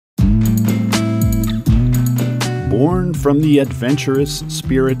born from the adventurous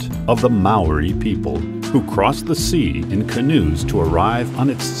spirit of the Maori people who crossed the sea in canoes to arrive on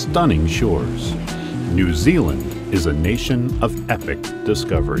its stunning shores. New Zealand is a nation of epic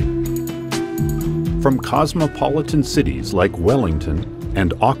discovery. From cosmopolitan cities like Wellington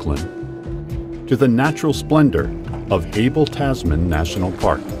and Auckland to the natural splendor of Abel Tasman National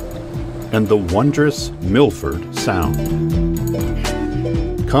Park and the wondrous Milford Sound.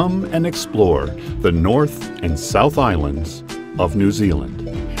 Come and explore the North and South Islands of New Zealand.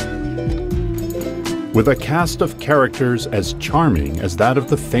 With a cast of characters as charming as that of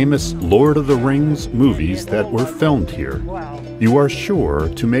the famous Lord of the Rings movies that were filmed here, you are sure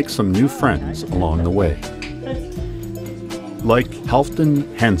to make some new friends along the way. Like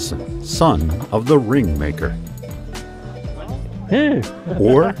Halfdan Hansen, son of the Ring Maker.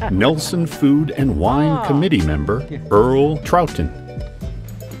 Or Nelson Food and Wine Committee member Earl Troughton.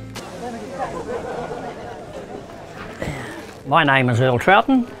 My name is Earl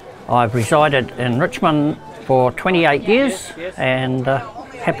Troughton. I've resided in Richmond for 28 years and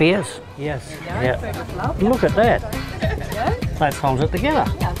happy as. Yes. Yeah. Look at that. That holds it together.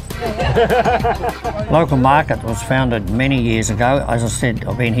 Local market was founded many years ago. As I said,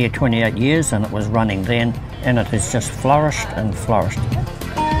 I've been here 28 years and it was running then, and it has just flourished and flourished.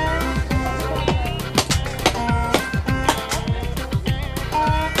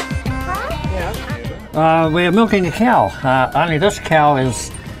 We're milking a cow. Only this cow is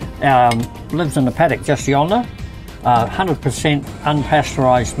lives in the paddock just yonder. 100%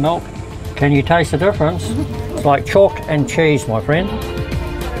 unpasteurised milk. Can you taste the difference? It's like chalk and cheese, my friend.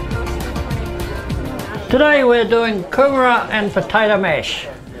 Today we're doing kumara and potato mash.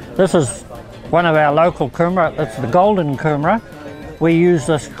 This is one of our local kumara. It's the golden kumara. We use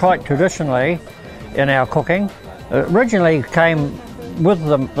this quite traditionally in our cooking. It originally came with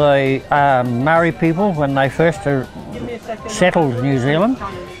the Maori people when they first settled New Zealand.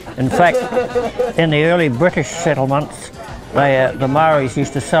 In fact, in the early British settlements, the Maoris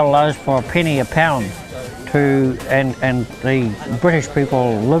used to sell those for a penny a pound and the British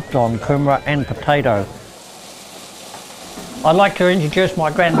people lived on kumara and potato. I'd like to introduce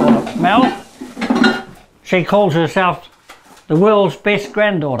my granddaughter, Mel. She calls herself the world's best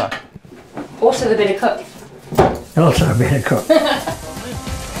granddaughter. Also the better cook. Also a better cook.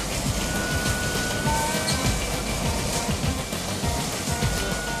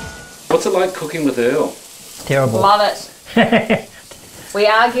 What's it like cooking with Earl? Terrible. Love it. We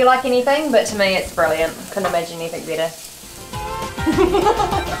argue like anything, but to me it's brilliant. Couldn't imagine anything better.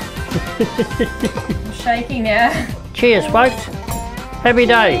 I'm shaking now. Cheers, folks. Happy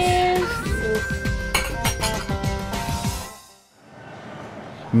days.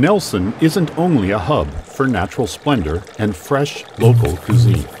 Nelson isn't only a hub for natural splendor and fresh local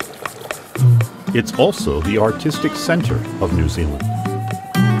cuisine. It's also the artistic center of New Zealand.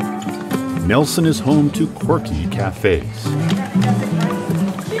 Nelson is home to quirky cafes,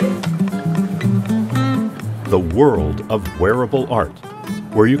 the world of wearable art,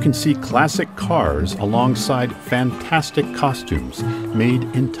 where you can see classic cars alongside fantastic costumes made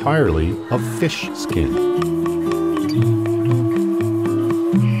entirely of fish skin.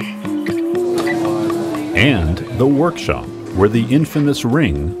 And the workshop where the infamous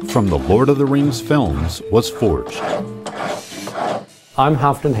ring from the Lord of the Rings films was forged. I'm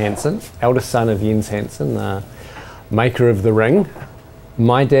Halfdan Hansen, eldest son of Jens Hansen, the maker of the ring.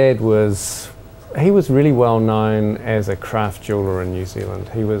 My dad was really well known as a craft jeweller in New Zealand.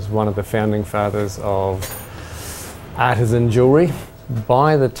 He was one of the founding fathers of artisan jewellery.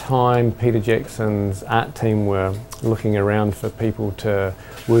 By the time Peter Jackson's art team were looking around for people to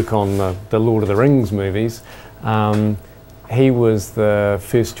work on the Lord of the Rings movies, he was the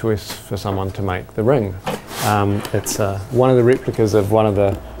first choice for someone to make the ring. It's one of the replicas of one of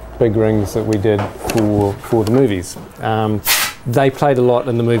the big rings that we did for the movies. They played a lot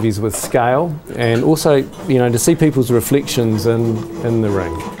in the movies with scale, and also, you know, to see people's reflections in the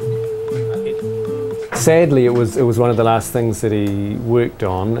ring. Sadly, it was one of the last things that he worked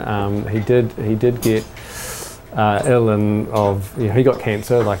on. He did get ill and he got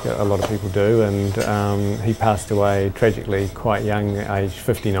cancer, like a lot of people do, and he passed away tragically quite young, age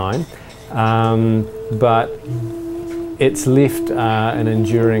 59. But it's left an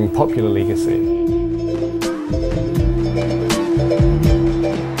enduring popular legacy.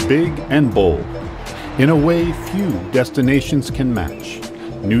 Big and bold, in a way few destinations can match,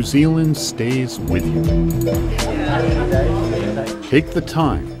 New Zealand stays with you. Take the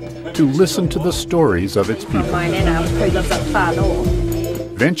time to listen to the stories of its people. My nana, who lives up far north.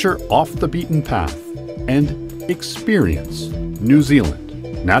 Venture off the beaten path and experience New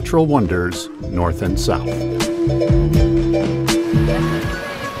Zealand, natural wonders north and south. you.